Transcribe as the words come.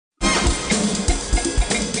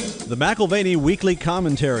The McAlvany Weekly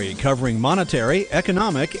Commentary, covering monetary,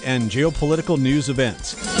 economic, and geopolitical news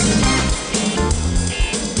events.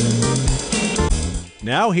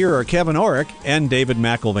 Now here are Kevin Orrick and David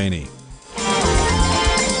McAlvany.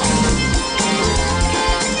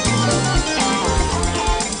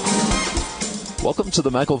 Welcome to the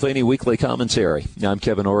McAlvany Weekly Commentary. I'm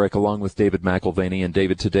Kevin Orrick along with David McAlvany. And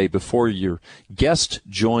David, today, before your guest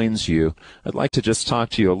joins you, I'd like to just talk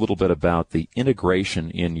to you a little bit about the integration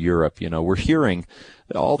in Europe. You know, we're hearing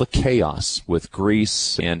all the chaos with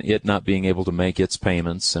Greece and it not being able to make its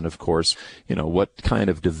payments, and of course, you know, what kind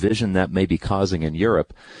of division that may be causing in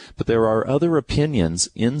Europe. But there are other opinions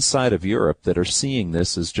inside of Europe that are seeing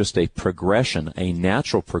this as just a progression, a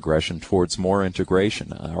natural progression towards more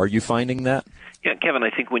integration. Are you finding that? Yeah, Kevin, I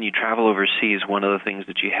think when you travel overseas, one of the things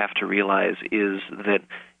that you have to realize is that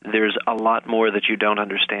there's a lot more that you don't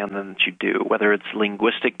understand than that you do, whether it's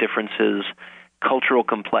linguistic differences, cultural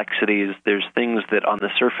complexities. There's things that on the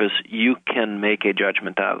surface you can make a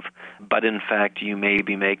judgment of, but in fact you may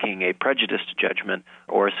be making a prejudiced judgment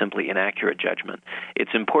or a simply inaccurate judgment.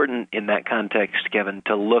 It's important in that context, Kevin,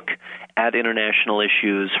 to look at international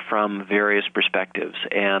issues from various perspectives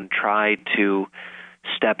and try to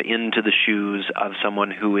step into the shoes of someone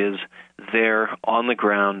who is there on the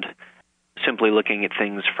ground, simply looking at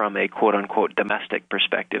things from a quote-unquote domestic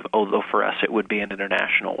perspective, although for us it would be an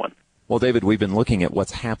international one. Well, David, we've been looking at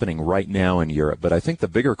what's happening right now in Europe, but I think the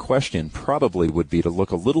bigger question probably would be to look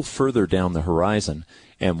a little further down the horizon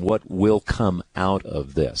and what will come out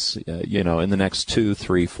of this, in the next 2,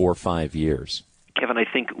 3, 4, 5 years. Kevin, I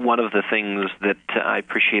think one of the things that I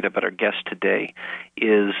appreciate about our guest today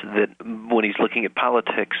is that when he's looking at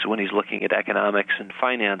politics, when he's looking at economics and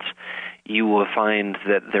finance, you will find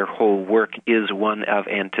that their whole work is one of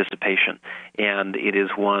anticipation, and it is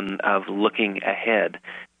one of looking ahead.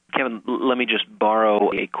 Kevin, let me just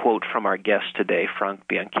borrow a quote from our guest today, Franck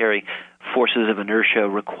Biancheri. Forces of inertia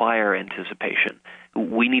require anticipation.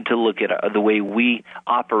 We need to look at the way we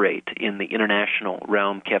operate in the international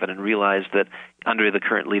realm, Kevin, and realize that under the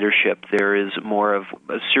current leadership, there is more of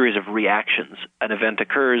a series of reactions. An event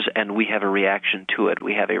occurs, and we have a reaction to it.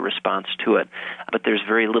 We have a response to it. But there's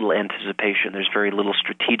very little anticipation. There's very little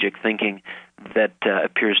strategic thinking that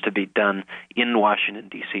appears to be done in Washington,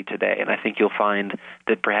 D.C. today. And I think you'll find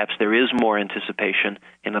that perhaps there is more anticipation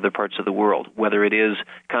in other parts of the world, whether it is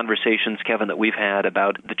conversations, Kevin, that we've had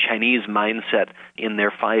about the Chinese mindset in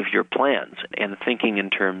their 5-year plans and thinking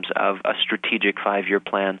in terms of a strategic 5-year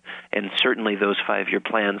plan, and certainly those 5-year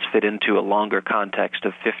plans fit into a longer context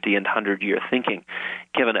of 50 and 100-year thinking.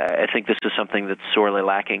 Kevin, I think this is something that's sorely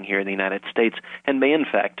lacking here in the United States and may in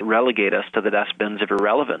fact relegate us to the dustbins of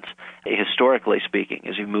irrelevance. Historically speaking,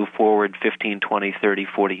 as we move forward 15, 20, 30,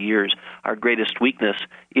 40 years, our greatest weakness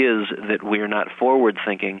is that we're not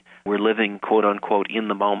forward-thinking. We're living, quote-unquote, in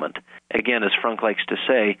the moment. Again, as Franck likes to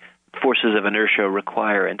say, forces of inertia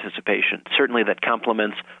require anticipation. Certainly that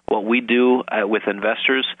complements what we do with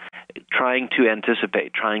investors, trying to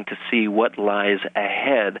anticipate, trying to see what lies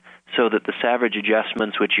ahead so that the savage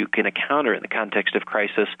adjustments which you can encounter in the context of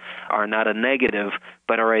crisis are not a negative,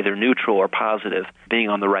 but are either neutral or positive, being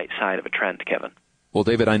on the right side of a trend, Kevin. Well,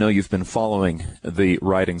 David, I know you've been following the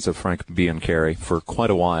writings of Franck Biancheri for quite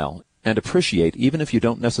a while and appreciate, even if you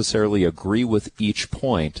don't necessarily agree with each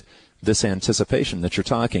point, this anticipation that you're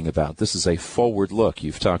talking about. This is a forward look.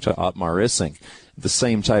 You've talked to Otmar Issing, the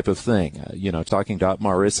same type of thing. Talking to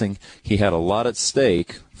Otmar Issing, he had a lot at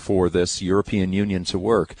stake for this European Union to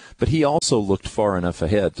work, but he also looked far enough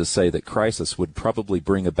ahead to say that crisis would probably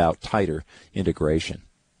bring about tighter integration.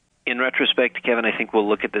 In retrospect, Kevin, I think we'll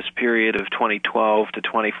look at this period of 2012 to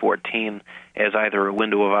 2014 as either a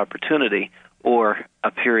window of opportunity or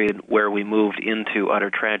a period where we moved into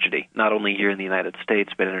utter tragedy, not only here in the United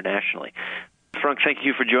States, but internationally. Franck, thank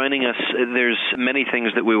you for joining us. There's many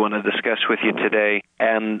things that we want to discuss with you today,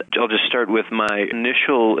 and I'll just start with my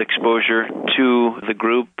initial exposure to the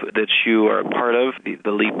group that you are a part of,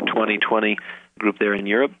 the LEAP 2020 group there in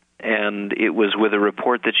Europe. And it was with a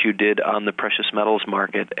report that you did on the precious metals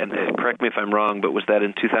market. And correct me if I'm wrong, but was that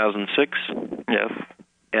in 2006? Yes.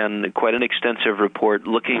 And quite an extensive report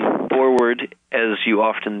looking forward, as you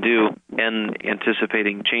often do, and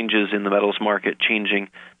anticipating changes in the metals market, changing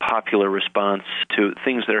popular response to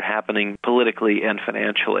things that are happening politically and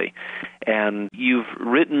financially. And you've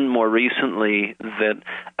written more recently that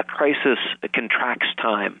a crisis contracts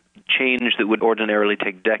time. Change that would ordinarily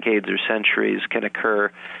take decades or centuries can occur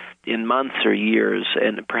in months or years,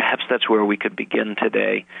 and perhaps that's where we could begin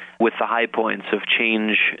today with the high points of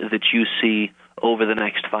change that you see over the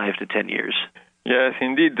next 5 to 10 years. Yes,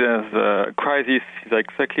 indeed. The crisis is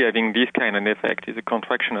exactly having this kind of effect. It's a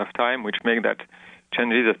contraction of time, which makes that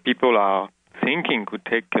changes that people are thinking could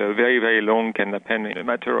take very, very long can happen in a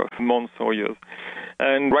matter of months or years.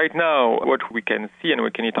 And right now, what we can see and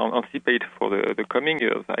we can anticipate for the coming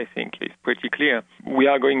years, I think, is pretty clear. We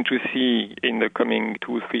are going to see in the coming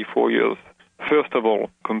 2, 3, 4 years, first of all,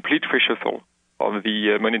 complete reshuffle of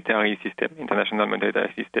the monetary system, international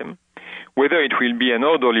monetary system. Whether it will be an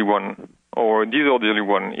orderly one or a disorderly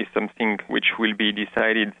one is something which will be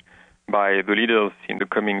decided by the leaders in the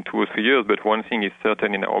coming 2 or 3 years. But one thing is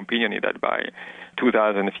certain in our opinion is that by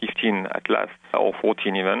 2015 at last, or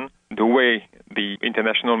 14 even, the way the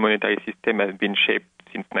international monetary system has been shaped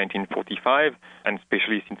since 1945, and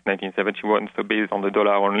especially since 1971, so based on the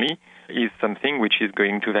dollar only, is something which is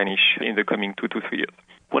going to vanish in the coming 2 to 3 years.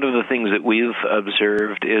 One of the things that we've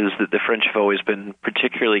observed is that the French have always been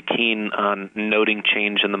particularly keen on noting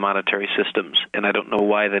change in the monetary systems. And I don't know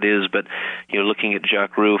why that is, but looking at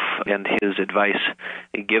Jacques Rueff and his advice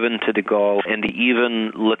given to de Gaulle, and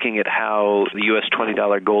even looking at how the U.S.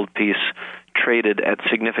 $20 gold piece traded at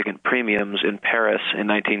significant premiums in Paris in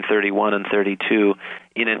 1931 and 32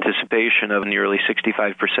 in anticipation of nearly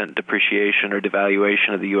 65% depreciation or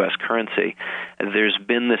devaluation of the U.S. currency. There's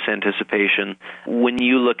been this anticipation. When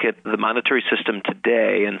you look at the monetary system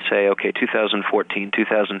today and say, okay, 2014,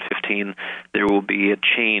 2015, there will be a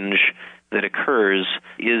change that occurs,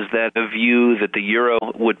 is that a view that the euro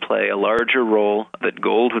would play a larger role, that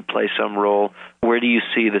gold would play some role? Where do you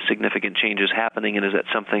see the significant changes happening, and is that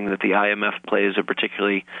something that the IMF plays a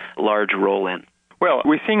particularly large role in? Well,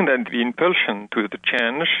 we think that the impulsion to the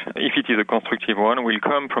change, if it is a constructive one, will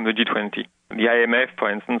come from the G20. The IMF, for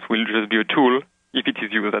instance, will just be a tool if it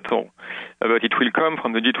is used at all. But it will come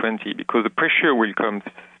from the G20 because the pressure will come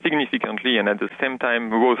significantly and at the same time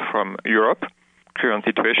both from Europe, current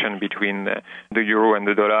situation between the euro and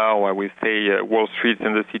the dollar, where we say Wall Street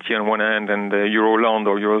and the city on one hand and the Euroland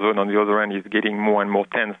or Eurozone on the other end is getting more and more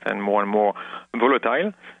tense and more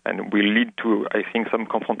volatile, and will lead to, I think, some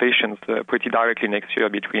confrontations pretty directly next year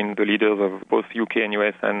between the leaders of both UK and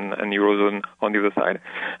US and Eurozone on the other side.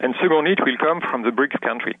 And secondly, it will come from the BRICS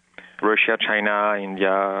country. Russia, China,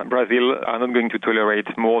 India, Brazil are not going to tolerate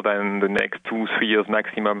more than the next 2-3 years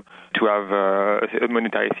maximum to have a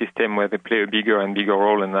monetary system where they play a bigger and bigger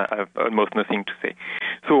role and have almost nothing to say.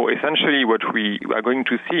 So essentially what we are going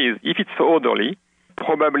to see is, if it's orderly,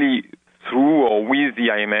 probably through or with the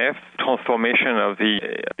IMF, transformation of the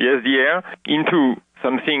SDR into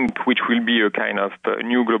something which will be a kind of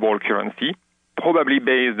new global currency, probably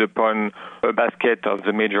based upon a basket of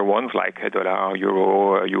the major ones like dollar,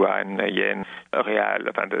 euro, yuan, yen, real,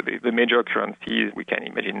 the major currencies we can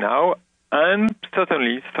imagine now, and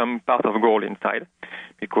certainly some part of gold inside,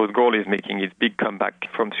 because gold is making its big comeback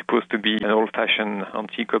from supposed to be an old-fashioned,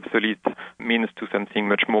 antique, obsolete means to something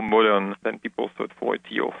much more modern than people thought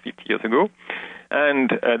 40 or 50 years ago. And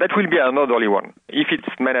that will be an orderly one. If it's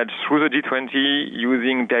managed through the G20,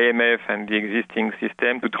 using the IMF and the existing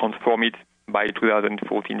system to transform it by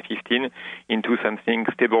 2014-15 into something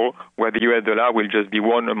stable, where the US dollar will just be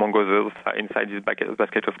one among others inside this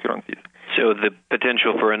basket of currencies. So the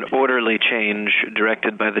potential for an orderly change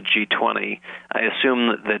directed by the G20, I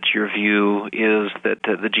assume that your view is that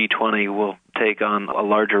the G20 will take on a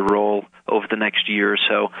larger role over the next year or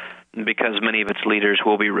so, because many of its leaders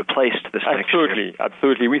will be replaced this next year.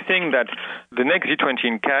 Absolutely. We think that the next G20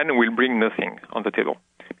 in Cannes will bring nothing on the table,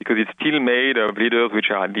 because it's still made of leaders which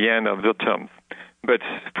are at the end of their terms. But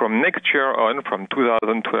from next year on, from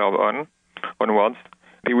 2012 onwards,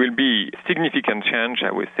 there will be significant change.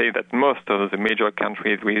 I would say that most of the major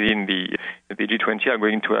countries within the G20 are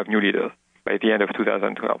going to have new leaders by the end of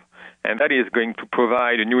 2012. And that is going to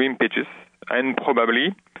provide a new impetus, and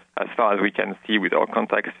probably, as far as we can see with our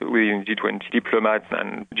contacts within G20 diplomats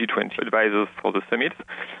and G20 advisors for the summits,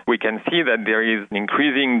 we can see that there is an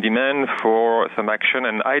increasing demand for some action,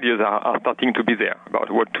 and ideas are starting to be there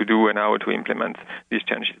about what to do and how to implement these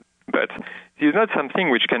changes. But it is not something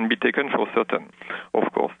which can be taken for certain,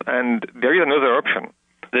 of course. And there is another option.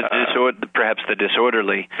 Perhaps the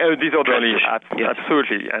disorderly. Disorderly, yes.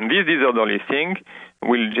 Absolutely. And this disorderly thing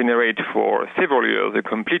will generate for several years a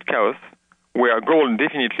complete chaos, where gold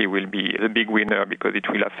definitely will be the big winner, because it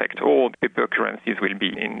will affect all paper currencies will be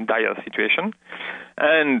in dire situation.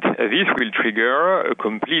 And this will trigger a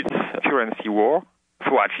complete currency war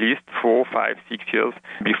for at least 4, 5, 6 years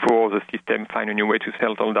before the system find a new way to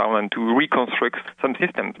settle down and to reconstruct some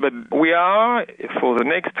systems. But we are, for the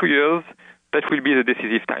next 2 years, that will be the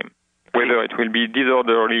decisive time, whether it will be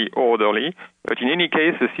disorderly or orderly. But in any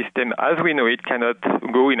case, the system as we know it cannot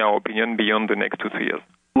go, in our opinion, beyond the next 2-3 years.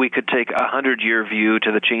 We could take a 100-year view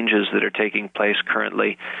to the changes that are taking place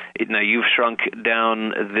currently. Now, you've shrunk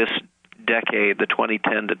down this decade, the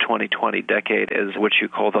 2010 to 2020 decade, as what you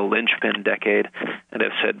call the linchpin decade, and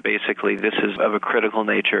have said basically this is of a critical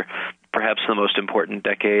nature, perhaps the most important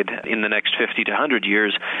decade in the next 50 to 100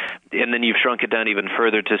 years. And then you've shrunk it down even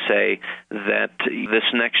further to say that this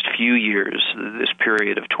next few years, this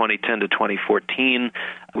period of 2010 to 2014,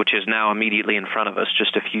 which is now immediately in front of us,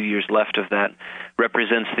 just a few years left of that,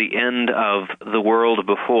 represents the end of the world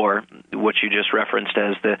before, what you just referenced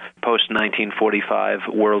as the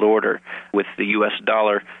post-1945 world order, with the U.S.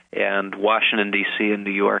 dollar and Washington, D.C. and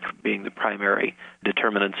New York being the primary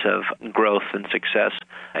determinants of growth and success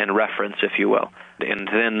and reference, if you will. And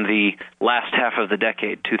then the last half of the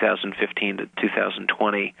decade, 2015 to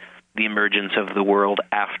 2020, the emergence of the world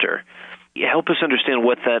after. Help us understand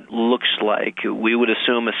what that looks like. We would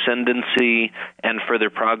assume ascendancy and further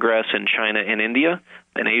progress in China and India,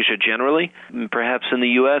 and Asia generally. Perhaps in the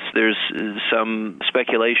U.S. there's some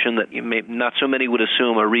speculation that not so many would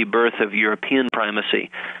assume a rebirth of European primacy.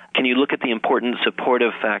 Can you look at the important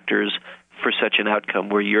supportive factors for such an outcome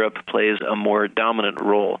where Europe plays a more dominant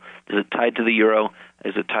role? Is it tied to the euro?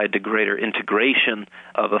 Is it tied to greater integration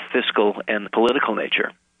of a fiscal and political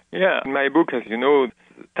nature? Yeah, in my book, as you know,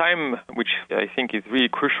 time which I think is really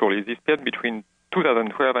crucial is this period between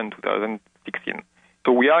 2012 and 2016.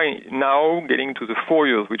 So we are now getting to the 4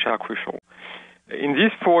 years which are crucial. In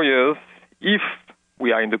these 4 years, if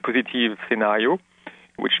we are in the positive scenario,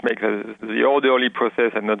 which makes the orderly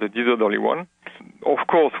process and not the disorderly one, of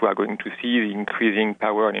course we are going to see the increasing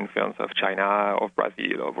power and influence of China, of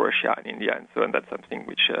Brazil, of Russia and India and so on. That's something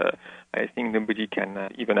which I think nobody can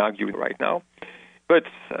even argue right now. But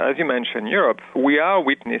as you mentioned, Europe, we are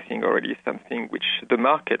witnessing already something which the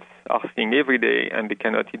markets are seeing every day and they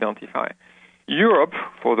cannot identify. Europe,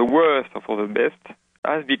 for the worst or for the best,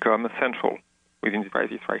 has become central within the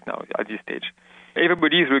crisis right now at this stage.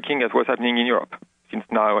 Everybody is looking at what's happening in Europe since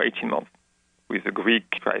now 18 months, with the Greek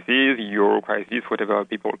crisis, the Euro crisis, whatever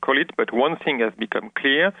people call it. But one thing has become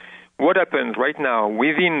clear. What happens right now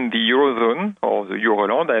within the Eurozone, or the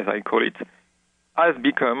Euroland as I call it, has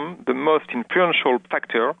become the most influential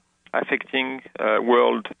factor affecting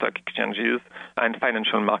world stock exchanges and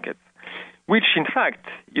financial markets, which in fact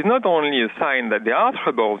is not only a sign that there are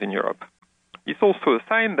troubles in Europe, it's also a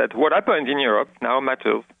sign that what happens in Europe now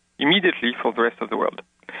matters immediately for the rest of the world.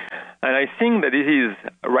 And I think that it is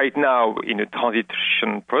right now in a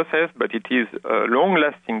transition process, but it is a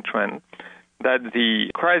long-lasting trend that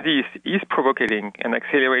the crisis is provoking and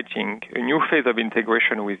accelerating a new phase of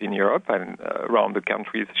integration within Europe and around the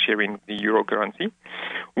countries sharing the euro currency.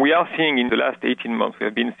 We are seeing in the last 18 months, we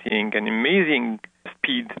have been seeing an amazing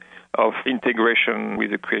speed of integration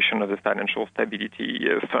with the creation of the Financial Stability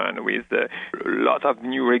Fund, with a lot of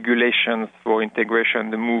new regulations for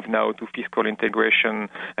integration, the move now to fiscal integration,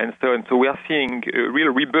 and so on. So we are seeing a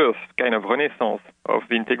real rebirth, kind of renaissance of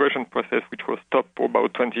the integration process, which was stopped for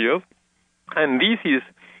about 20 years. And this is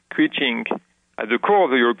creating, at the core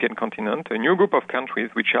of the European continent, a new group of countries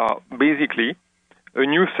which are basically a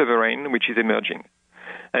new sovereign which is emerging.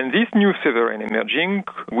 And this new sovereign emerging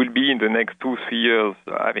will be in the next 2-3 years,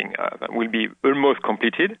 will be almost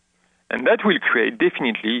completed. And that will create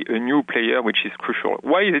definitely a new player which is crucial.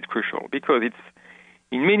 Why is it crucial? Because it's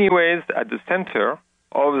in many ways at the center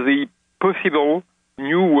of the possible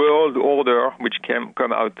new world order which can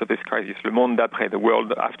come out of this crisis, le monde d'après, the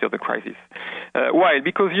world after the crisis. Why?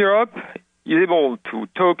 Because Europe is able to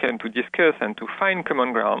talk and to discuss and to find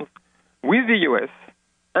common ground with the US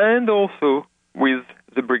and also with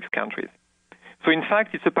the BRICS countries. So in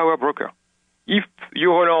fact, it's a power broker. If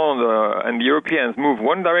Euroland and the Europeans move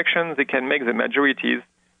one direction, they can make the majorities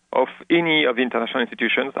of any of the international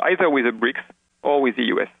institutions, either with the BRICS or with the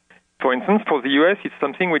US. For instance, for the US, it's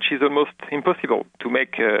something which is almost impossible to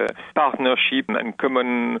make a partnership and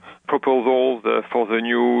common proposals for the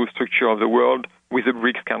new structure of the world with the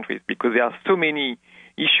BRICS countries, because there are so many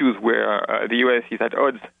issues where the US is at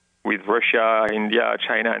odds with Russia, India,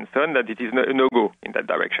 China, and so on, that it is a no-go in that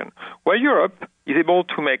direction. While Europe is able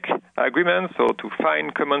to make agreements or to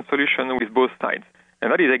find common solutions with both sides.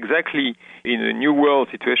 And that is exactly in a new world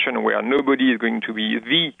situation where nobody is going to be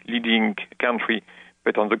the leading country,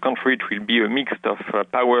 but on the contrary, it will be a mix of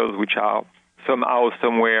powers which are somehow,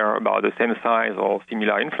 somewhere about the same size or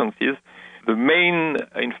similar influences. The main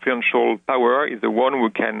influential power is the one who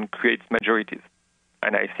can create majorities.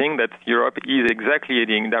 And I think that Europe is exactly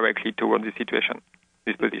heading directly towards this situation,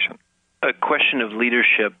 this position. A question of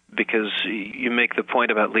leadership, because you make the point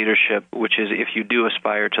about leadership, which is if you do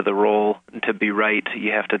aspire to the role to be right,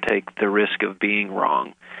 you have to take the risk of being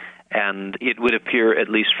wrong. And it would appear, at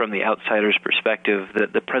least from the outsider's perspective,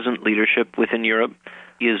 that the present leadership within Europe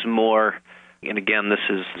is more, and again, this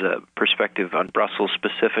is a perspective on Brussels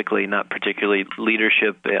specifically, not particularly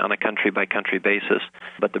leadership on a country-by-country basis,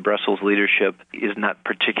 but the Brussels leadership is not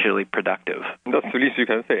particularly productive. That's the least you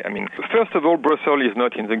can say. I mean, first of all, Brussels is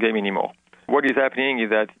not in the game anymore. What is happening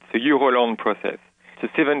is that it's a Euro-land process.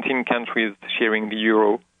 It's 17 countries sharing the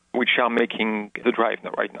euro, which are making the drive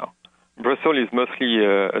right now. Brussels is mostly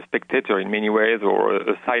a spectator in many ways, or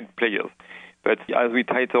a side player. But as we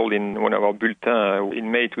titled in one of our bulletins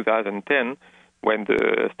in May 2010, when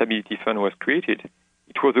the Stability Fund was created,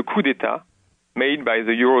 it was a coup d'etat made by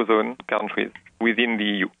the Eurozone countries within the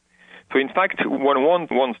EU. So in fact, one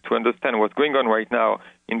wants to understand what's going on right now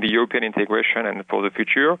in the European integration and for the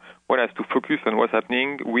future. One has to focus on what's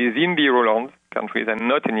happening within the Euroland countries and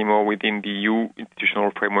not anymore within the EU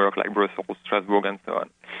institutional framework like Brussels, Strasbourg, and so on.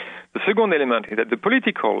 The second element is that the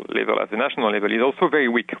political level at the national level is also very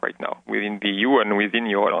weak right now within the EU and within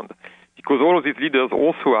Euroland, because all of these leaders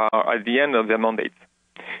also are at the end of their mandates.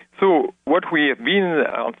 So what we have been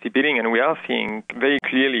anticipating, and we are seeing very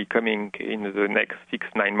clearly coming in the next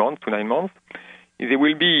 9 months, is there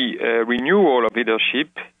will be a renewal of leadership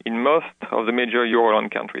in most of the major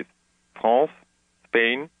Euroland countries: France,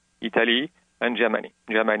 Spain, Italy, and Germany.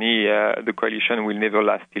 Germany, the coalition will never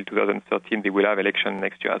last till 2013. They will have election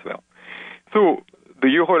next year as well. So the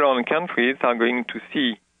Euroland countries are going to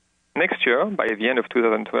see next year, by the end of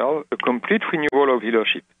 2012, a complete renewal of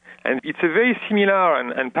leadership. And it's a very similar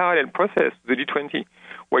and parallel process to the G20,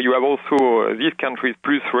 where you have also these countries,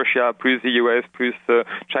 plus Russia, plus the US, plus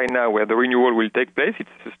China, where the renewal will take place.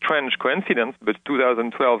 It's a strange coincidence, but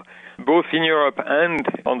 2012, both in Europe and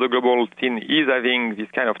on the global scene, is having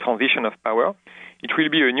this kind of transition of power. It will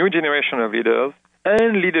be a new generation of leaders,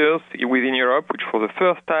 and leaders within Europe, which for the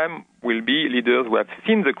first time will be leaders who have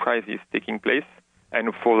seen the crisis taking place,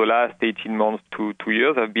 and for the last 18 months to 2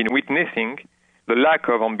 years have been witnessing the lack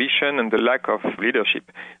of ambition and the lack of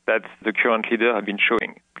leadership that the current leader have been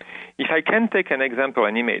showing. If I can take an example,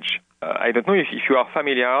 an image, I don't know if you are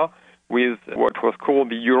familiar with what was called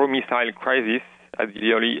the Euro missile crisis at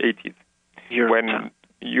the early 80s. When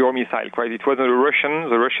Euro missile crisis, it was the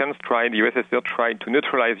Russians tried, the USSR tried to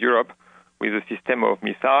neutralize Europe with a system of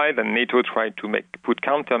missiles, and NATO tried to put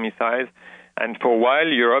counter missiles. And for a while,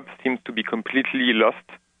 Europe seemed to be completely lost,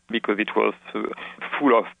 because it was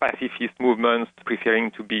full of pacifist movements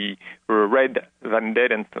preferring to be red than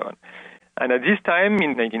dead and so on. And at this time,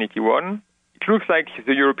 in 1981, it looks like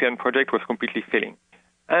the European project was completely failing.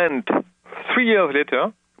 And 3 years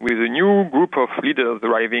later, with a new group of leaders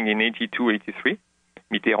arriving in 82, 83,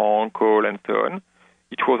 Mitterrand, Kohl, and so on,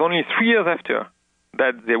 it was only 3 years after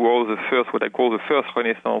that there was what I call the first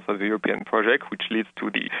renaissance of the European project, which leads to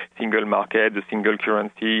the single market, the single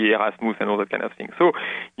currency, Erasmus, and all that kind of thing. So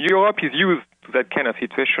Europe is used to that kind of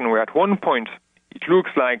situation where at one point it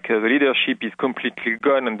looks like the leadership is completely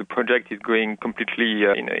gone and the project is going completely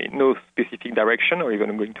in no specific direction or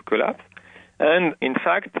even going to collapse. And in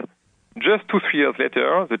fact, just 2-3 years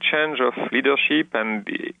later, the change of leadership and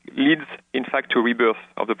leads, in fact, to a rebirth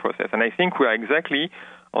of the process. And I think we are exactly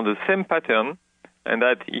on the same pattern, and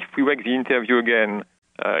that if we make the interview again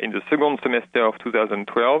in the second semester of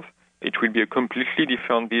 2012, it will be a completely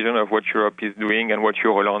different vision of what Europe is doing and what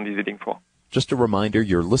Euroland is heading for. Just a reminder,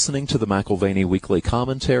 you're listening to the McAlvany Weekly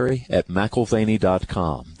Commentary at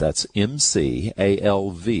McAlvany.com. That's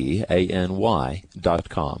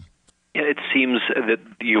McAlvany.com. Yeah, it seems that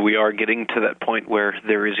we are getting to that point where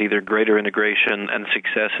there is either greater integration and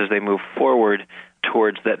success as they move forward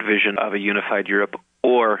towards that vision of a unified Europe,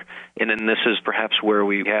 or, and this is perhaps where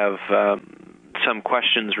we have some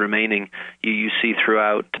questions remaining, you see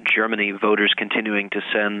throughout Germany voters continuing to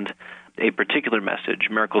send a particular message.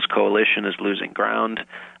 Merkel's coalition is losing ground.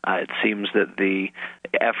 It seems that the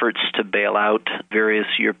efforts to bail out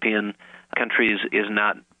various European countries is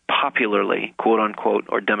not popularly, quote-unquote,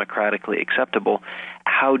 or democratically acceptable.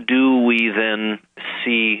 How do we then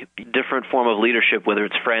see different form of leadership, whether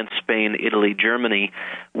it's France, Spain, Italy, Germany,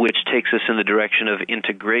 which takes us in the direction of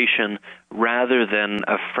integration rather than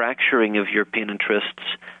a fracturing of European interests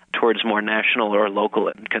towards more national or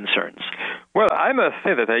local concerns? Well, I must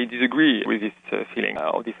say that I disagree with this feeling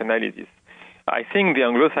or this analysis. I think the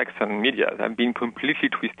Anglo-Saxon media have been completely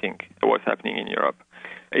twisting what's happening in Europe,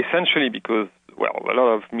 essentially because, well, a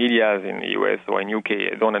lot of media in the US or in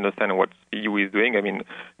UK don't understand what the EU is doing. I mean,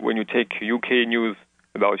 when you take UK news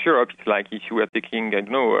about Europe, it's like if you were taking,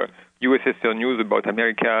 USSR news about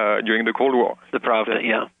America during the Cold War. The Pravda,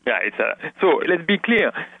 yeah. Yeah, so let's be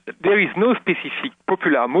clear. There is no specific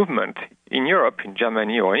popular movement in Europe, in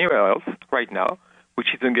Germany or anywhere else right now, which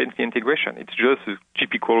is against the integration. It's just a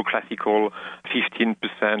typical, classical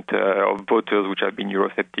 15% of voters which have been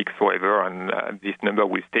Eurosceptic forever, and this number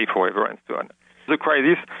will stay forever, and so on. The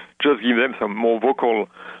crisis just gives them some more vocal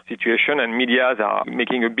situation, and medias are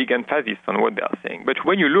making a big emphasis on what they are saying. But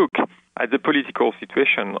when you look at the political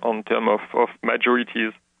situation on terms of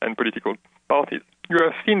majorities and political parties, you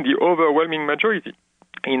have seen the overwhelming majority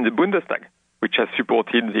in the Bundestag, which has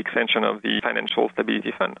supported the extension of the Financial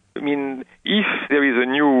Stability Fund. I mean, if there is a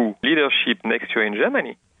new leadership next year in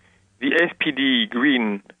Germany, the SPD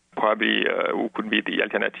Green, probably who could be the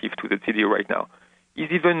alternative to the CDU right now, is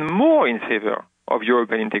even more in favor of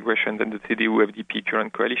European integration than the CDU-FDP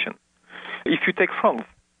current coalition. If you take France,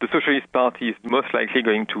 the Socialist Party is most likely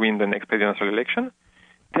going to win the next presidential election.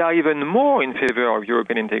 They are even more in favor of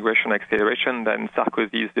European integration acceleration than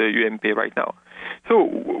Sarkozy's UMP right now. So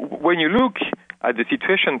when you look at the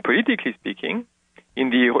situation politically speaking, in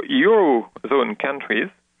the Eurozone countries,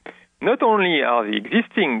 not only are the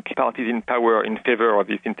existing parties in power in favor of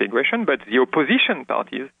this integration, but the opposition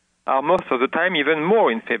parties are most of the time even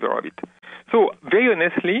more in favor of it. So very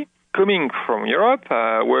honestly, coming from Europe,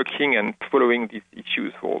 working and following these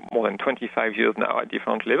issues for more than 25 years now at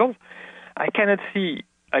different levels, I cannot see,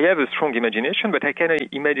 I have a strong imagination, but I cannot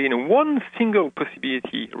imagine one single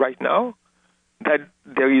possibility right now that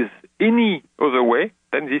there is any other way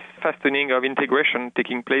than this fastening of integration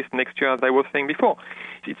taking place next year, as I was saying before.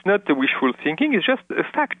 It's not a wishful thinking, it's just a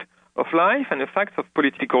fact of life and a fact of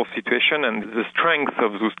political situation and the strength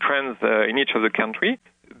of those trends in each of the country.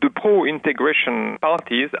 The pro-integration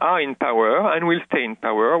parties are in power and will stay in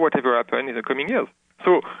power, whatever happens in the coming years.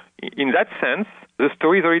 So in that sense, the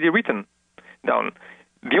story is already written down.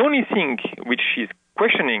 The only thing which is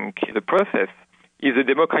questioning the process is a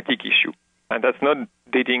democratic issue. And that's not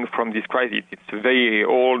dating from this crisis. It's a very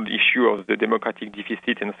old issue of the democratic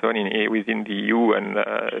deficit and so on within the EU and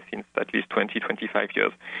since at least 20, 25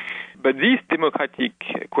 years. But this democratic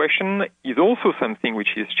question is also something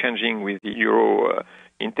which is changing with the Euro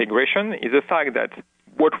integration, is the fact that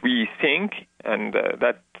what we think, and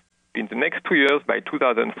that in the next 2 years, by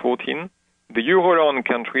 2014, the Euroland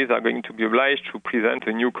countries are going to be obliged to present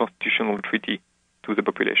a new constitutional treaty to the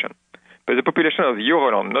population. But the population of the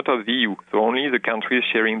Euroland, not of the EU, so only the countries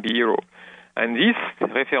sharing the euro. And this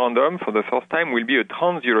referendum, for the first time, will be a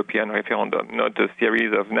trans-European referendum, not a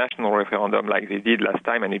series of national referendum like they did last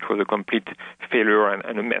time, and it was a complete failure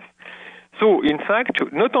and a mess. So, in fact,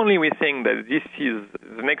 not only we think that this is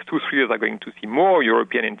the next 2-3 years are going to see more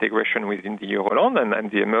European integration within the Euroland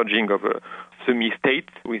and the emerging of a semi-state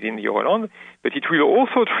within the Euroland, but it will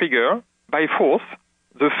also trigger, by force,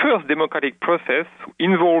 the first democratic process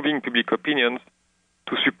involving public opinions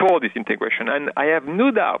to support this integration. And I have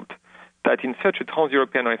no doubt that in such a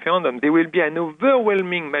trans-European referendum, there will be an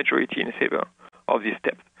overwhelming majority in favor of this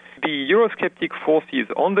step. The Eurosceptic forces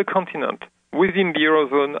on the continent within the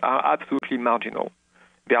Eurozone are absolutely marginal.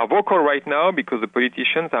 They are vocal right now because the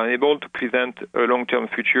politicians are unable to present a long-term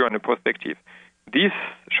future and a perspective. This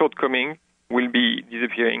shortcoming will be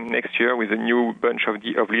disappearing next year with a new bunch of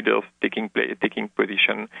leaders taking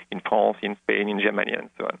position in France, in Spain, in Germany, and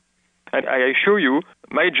so on. And I assure you,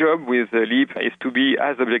 my job with LEAP is to be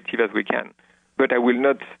as objective as we can. But I will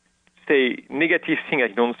not say negative things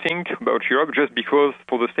I don't think about Europe just because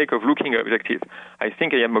for the sake of looking objective. I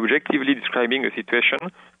think I am objectively describing a situation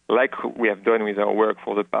like we have done with our work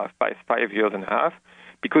for the past 5 years and a half,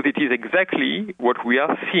 because it is exactly what we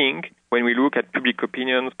are seeing when we look at public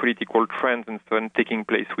opinions, political trends, and so on taking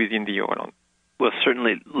place within the Euroland. Well,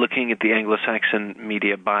 certainly looking at the Anglo-Saxon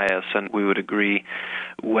media bias, and we would agree,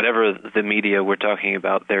 whatever the media we're talking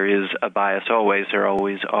about, there is a bias always. There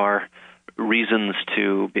always are reasons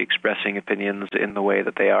to be expressing opinions in the way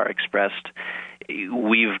that they are expressed.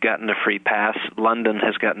 We've gotten a free pass. London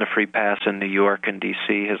has gotten a free pass, and New York and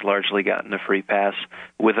D.C. has largely gotten a free pass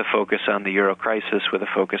with a focus on the euro crisis, with a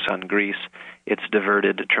focus on Greece. It's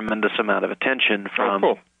diverted a tremendous amount of attention from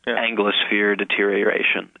Anglosphere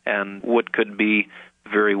deterioration and what could be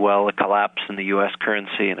very well a collapse in the U.S.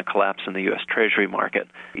 currency and a collapse in the U.S. Treasury market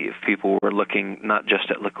if people were looking not just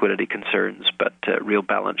at liquidity concerns, but real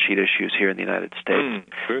balance sheet issues here in the United States.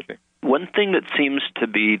 Absolutely. One thing that seems to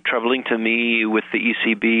be troubling to me with the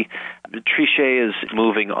ECB, Trichet is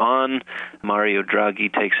moving on. Mario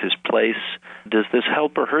Draghi takes his place. Does this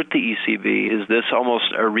help or hurt the ECB? Is this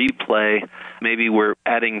almost a replay? Maybe we're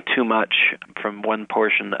adding too much from one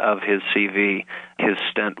portion of his CV, his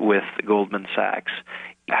stint with Goldman Sachs.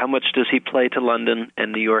 How much does he play to London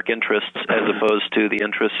and New York interests as opposed to the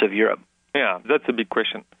interests of Europe? Yeah, that's a big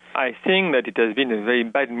question. I think that it has been a very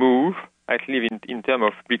bad move at least in terms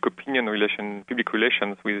of public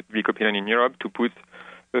relations with public opinion in Europe, to put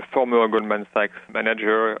a former Goldman Sachs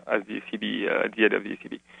manager as the ECB, at the head of the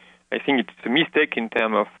ECB. I think it's a mistake in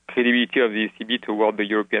terms of credibility of the ECB toward the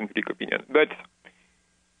European public opinion. But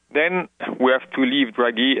then we have to leave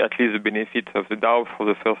Draghi at least the benefit of the doubt for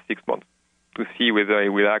the first 6 months to see whether he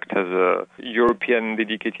will act as a European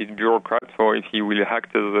dedicated bureaucrat or if he will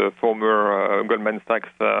act as a former Goldman Sachs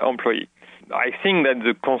employee. I think that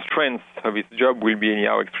the constraints of his job will be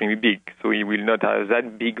anyhow extremely big, so he will not have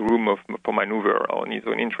that big room for maneuver on his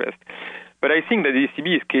own interest. But I think that the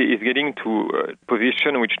ECB is getting to a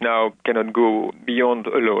position which now cannot go beyond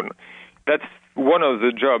alone. That's one of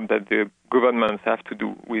the jobs that the governments have to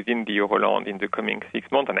do within the Euroland in the coming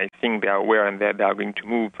 6 months, and I think they are aware and they are going to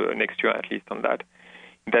move next year at least on that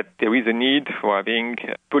there is a need for having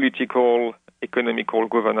political, economical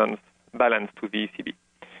governance balance to the ECB.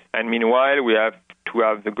 And meanwhile, we have to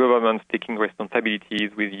have the governments taking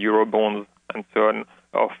responsibilities with Eurobonds and so on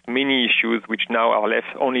of many issues which now are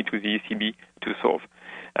left only to the ECB to solve.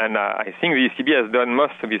 And I think the ECB has done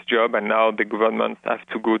most of its job, and now the governments have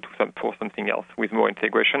to go for something else with more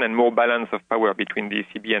integration and more balance of power between the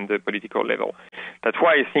ECB and the political level. That's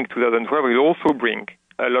why I think 2012 will also bring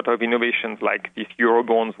a lot of innovations like these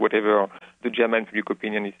Eurobonds, whatever the German public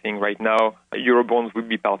opinion is saying right now. Eurobonds will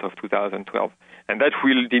be part of 2012. And that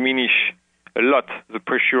will diminish a lot the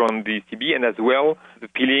pressure on the ECB and as well the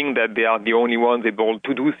feeling that they are the only ones able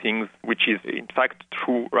to do things, which is in fact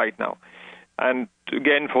true right now. And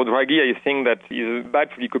again, for Draghi, I think that is a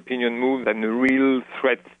bad public opinion move and a real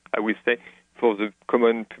threat, I would say, for the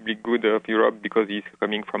common public good of Europe because he's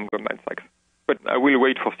coming from Goldman Sachs. But I will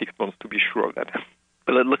wait for 6 months to be sure of that.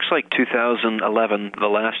 Well, it looks like 2011, the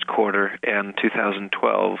last quarter, and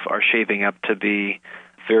 2012 are shaping up to be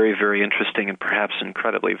very, very interesting and perhaps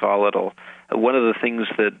incredibly volatile. One of the things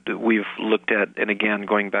that we've looked at, and again,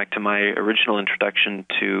 going back to my original introduction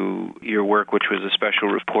to your work, which was a special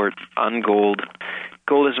report on gold,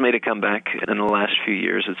 gold has made a comeback in the last few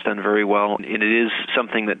years. It's done very well, and it is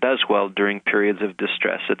something that does well during periods of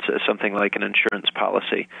distress. It's something like an insurance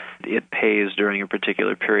policy. It pays during a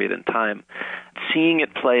particular period in time. Seeing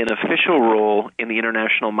it play an official role in the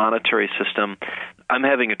international monetary system, I'm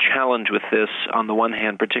having a challenge with this on the one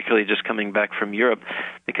hand, particularly just coming back from Europe,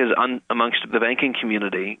 because amongst the banking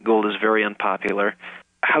community, gold is very unpopular.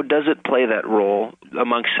 How does it play that role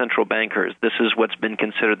amongst central bankers? This is what's been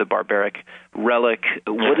considered the barbaric relic.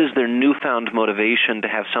 What is their newfound motivation to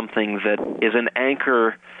have something that is an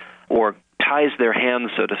anchor or ties their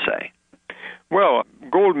hands, so to say? Well,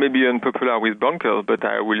 gold may be unpopular with bankers, but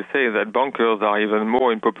I will say that bankers are even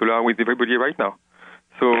more unpopular with everybody right now.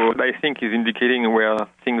 So I think is indicating where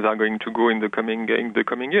things are going to go in the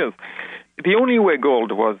coming years. The only way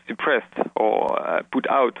gold was suppressed or put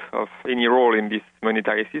out of any role in this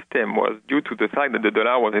monetary system was due to the fact that the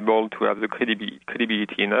dollar was able to have the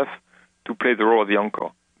credibility enough to play the role of the anchor.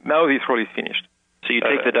 Now this role is finished. So you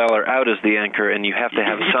take the dollar out as the anchor, and you have to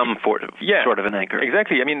have some sort of an anchor.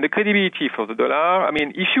 Exactly. I mean, the credibility for the dollar, I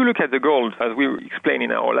mean, if you look at the gold, as we explained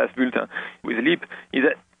in our last bulletin with Lip, is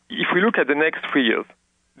that if we look at the next 3 years,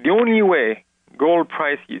 the only way gold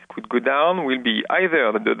prices could go down will be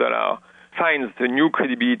either that the dollar finds a new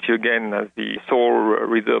credibility again as the sole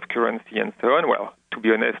reserve currency and so on. Well, to be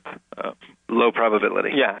honest, low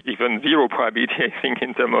probability. Yeah, even zero probability, I think,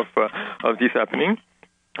 in terms of this happening.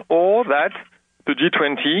 Or that the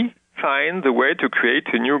G20 finds a way to create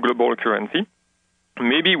a new global currency,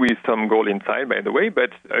 maybe with some gold inside, by the way, but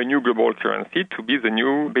a new global currency to be the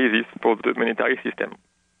new basis for the monetary system.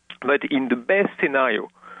 But in the best scenario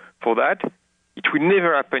for that, it will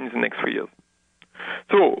never happen in the next 3 years.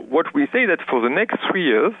 So what we say that for the next 3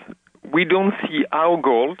 years, we don't see how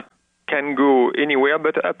gold can go anywhere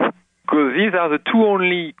but up, because these are the two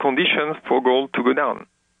only conditions for gold to go down.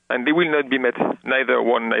 And they will not be met, neither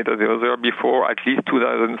one, neither the other, before at least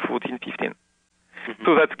 2014-15.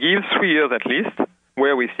 So that gives 3 years at least,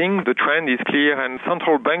 where we think the trend is clear and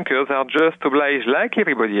central bankers are just obliged, like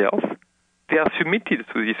everybody else, they are submitted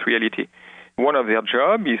to this reality. One of their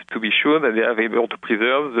jobs is to be sure that they are able to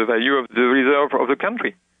preserve the value of the reserve of the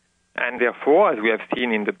country. And therefore, as we have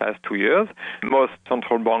seen in the past 2 years, most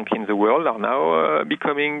central banks in the world are now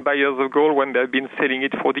becoming buyers of gold when they have been selling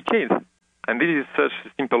it for decades. And this is such a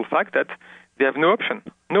simple fact that they have no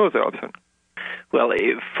other option. Well,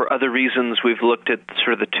 for other reasons, we've looked at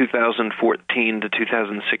sort of the 2014 to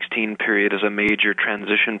 2016 period as a major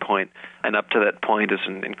transition point, and up to that point is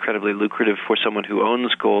incredibly lucrative for someone who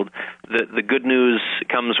owns gold. The good news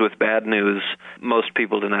comes with bad news. Most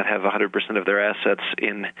people do not have 100% of their assets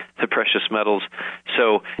in the precious metals.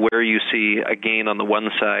 So where you see a gain on the one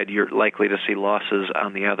side, you're likely to see losses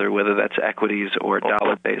on the other, whether that's equities or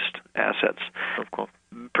dollar-based assets. Of course.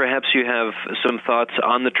 Perhaps you have some thoughts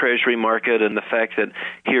on the Treasury market and the fact that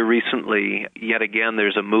here recently, yet again,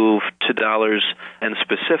 there's a move to dollars and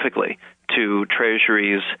specifically to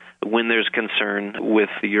Treasuries when there's concern with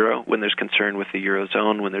the euro, when there's concern with the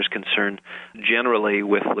Eurozone, when there's concern generally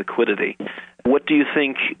with liquidity. What do you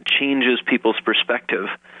think changes people's perspective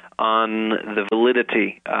on the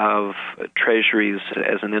validity of Treasuries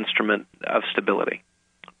as an instrument of stability?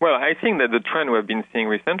 Well, I think that the trend we've been seeing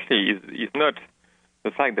recently is not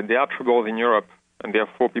the fact that there are troubles in Europe and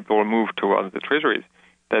therefore people move towards the treasuries,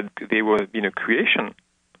 that there has been a creation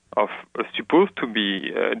of a supposed to be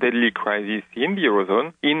a deadly crisis in the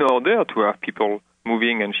Eurozone in order to have people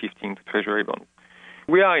moving and shifting to treasury bonds.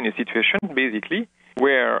 We are in a situation, basically,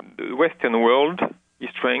 where the Western world is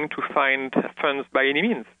trying to find funds by any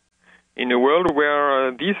means, in a world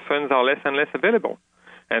where these funds are less and less available.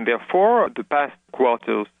 And therefore, the past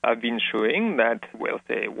quarters have been showing that, well,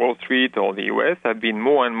 say, Wall Street or the US have been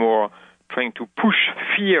more and more trying to push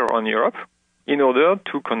fear on Europe in order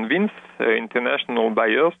to convince international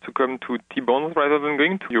buyers to come to T-bonds rather than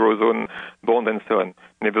going to Eurozone bond and so on.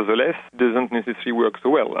 Nevertheless, it doesn't necessarily work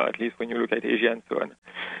so well, at least when you look at Asia and so on.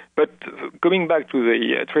 But going back to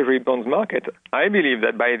the Treasury bonds market, I believe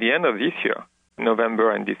that by the end of this year,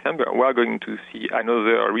 November and December, we are going to see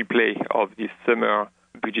another replay of this summer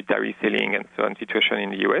budgetary selling and so on situation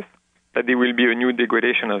in the US, that there will be a new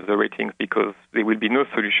degradation of the ratings because there will be no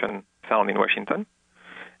solution found in Washington.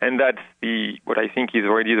 And that's what I think is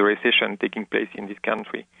already the recession taking place in this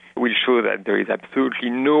country will show that there is absolutely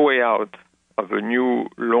no way out of a new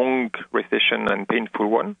long recession and painful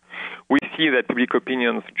one. We see that public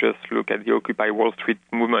opinions just look at the Occupy Wall Street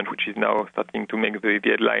movement, which is now starting to make the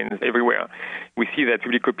headlines everywhere. We see that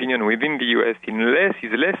public opinion within the US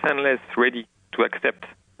is less and less ready to accept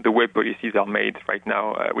the way policies are made right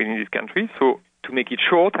now within this country. So to make it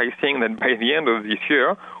short, I think that by the end of this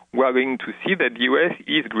year, we are going to see that the US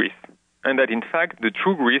is Greece, and that in fact the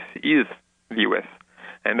true Greece is the US.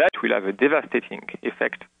 And that will have a devastating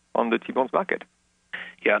effect on the T-bonds market.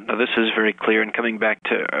 Yeah, no, this is very clear. And coming back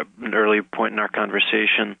to an earlier point in our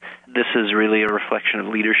conversation, this is really a reflection of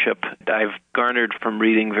leadership. I've garnered from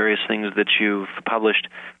reading various things that you've published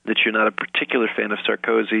that you're not a particular fan of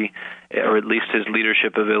Sarkozy, or at least his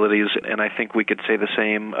leadership abilities. And I think we could say the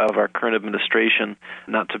same of our current administration,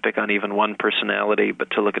 not to pick on even one personality,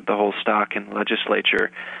 but to look at the whole stock and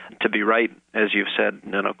legislature. To be right, as you've said,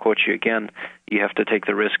 and I'll quote you again, you have to take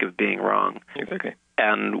the risk of being wrong. Exactly.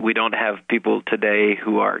 And we don't have people today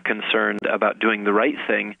who are concerned about doing the right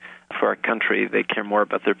thing for our country. They care more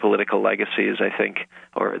about their political legacies, I think,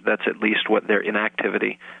 or that's at least what their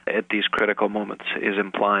inactivity at these critical moments is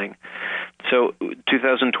implying. So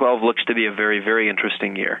 2012 looks to be a very, very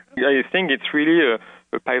interesting year. I think it's really a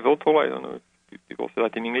pivotal, I don't know if people say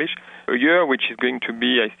that in English, a year which is going to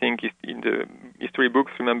be, I think, in the history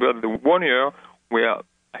books, remember, the one year where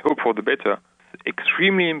I hope for the better,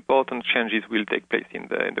 extremely important changes will take place in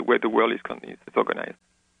the way the world is organized.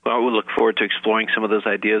 Well, we'll look forward to exploring some of those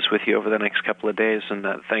ideas with you over the next couple of days, and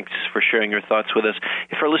thanks for sharing your thoughts with us.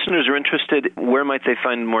 If our listeners are interested, where might they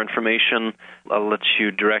find more information? I'll let you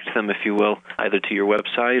direct them, if you will, either to your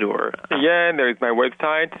website or... Yeah, there is my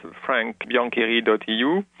website,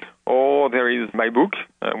 frankbiancheri.eu, or there is my book,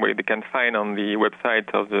 where they can find on the website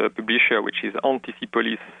of the publisher, which is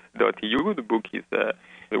anticipolis.eu. The book is The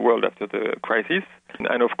World After the Crisis.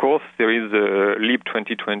 And of course, there is the LEAP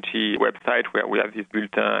 2020 website where we have this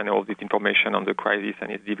bulletin and all this information on the crisis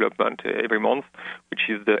and its development every month, which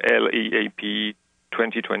is the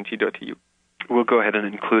LEAP2020.eu. We'll go ahead and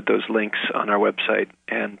include those links on our website,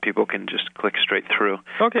 and people can just click straight through.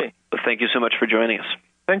 Okay. Well, thank you so much for joining us.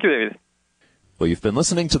 Thank you, David. Well, you've been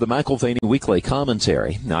listening to the McAlvany Weekly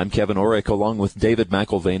Commentary. I'm Kevin Orrick, along with David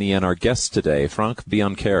McAlvany and our guest today, Franck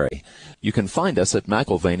Biancheri. You can find us at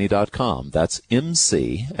McAlvany.com. That's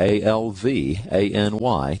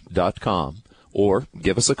McAlvany.com. Or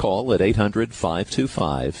give us a call at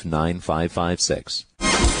 800-525-9556.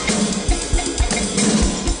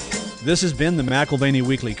 This has been the McAlvany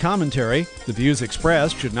Weekly Commentary. The views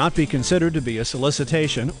expressed should not be considered to be a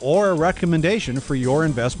solicitation or a recommendation for your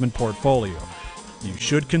investment portfolio. You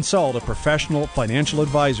should consult a professional financial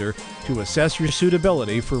advisor to assess your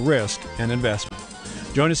suitability for risk and investment.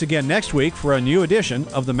 Join us again next week for a new edition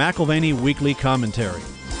of the McAlvany Weekly Commentary.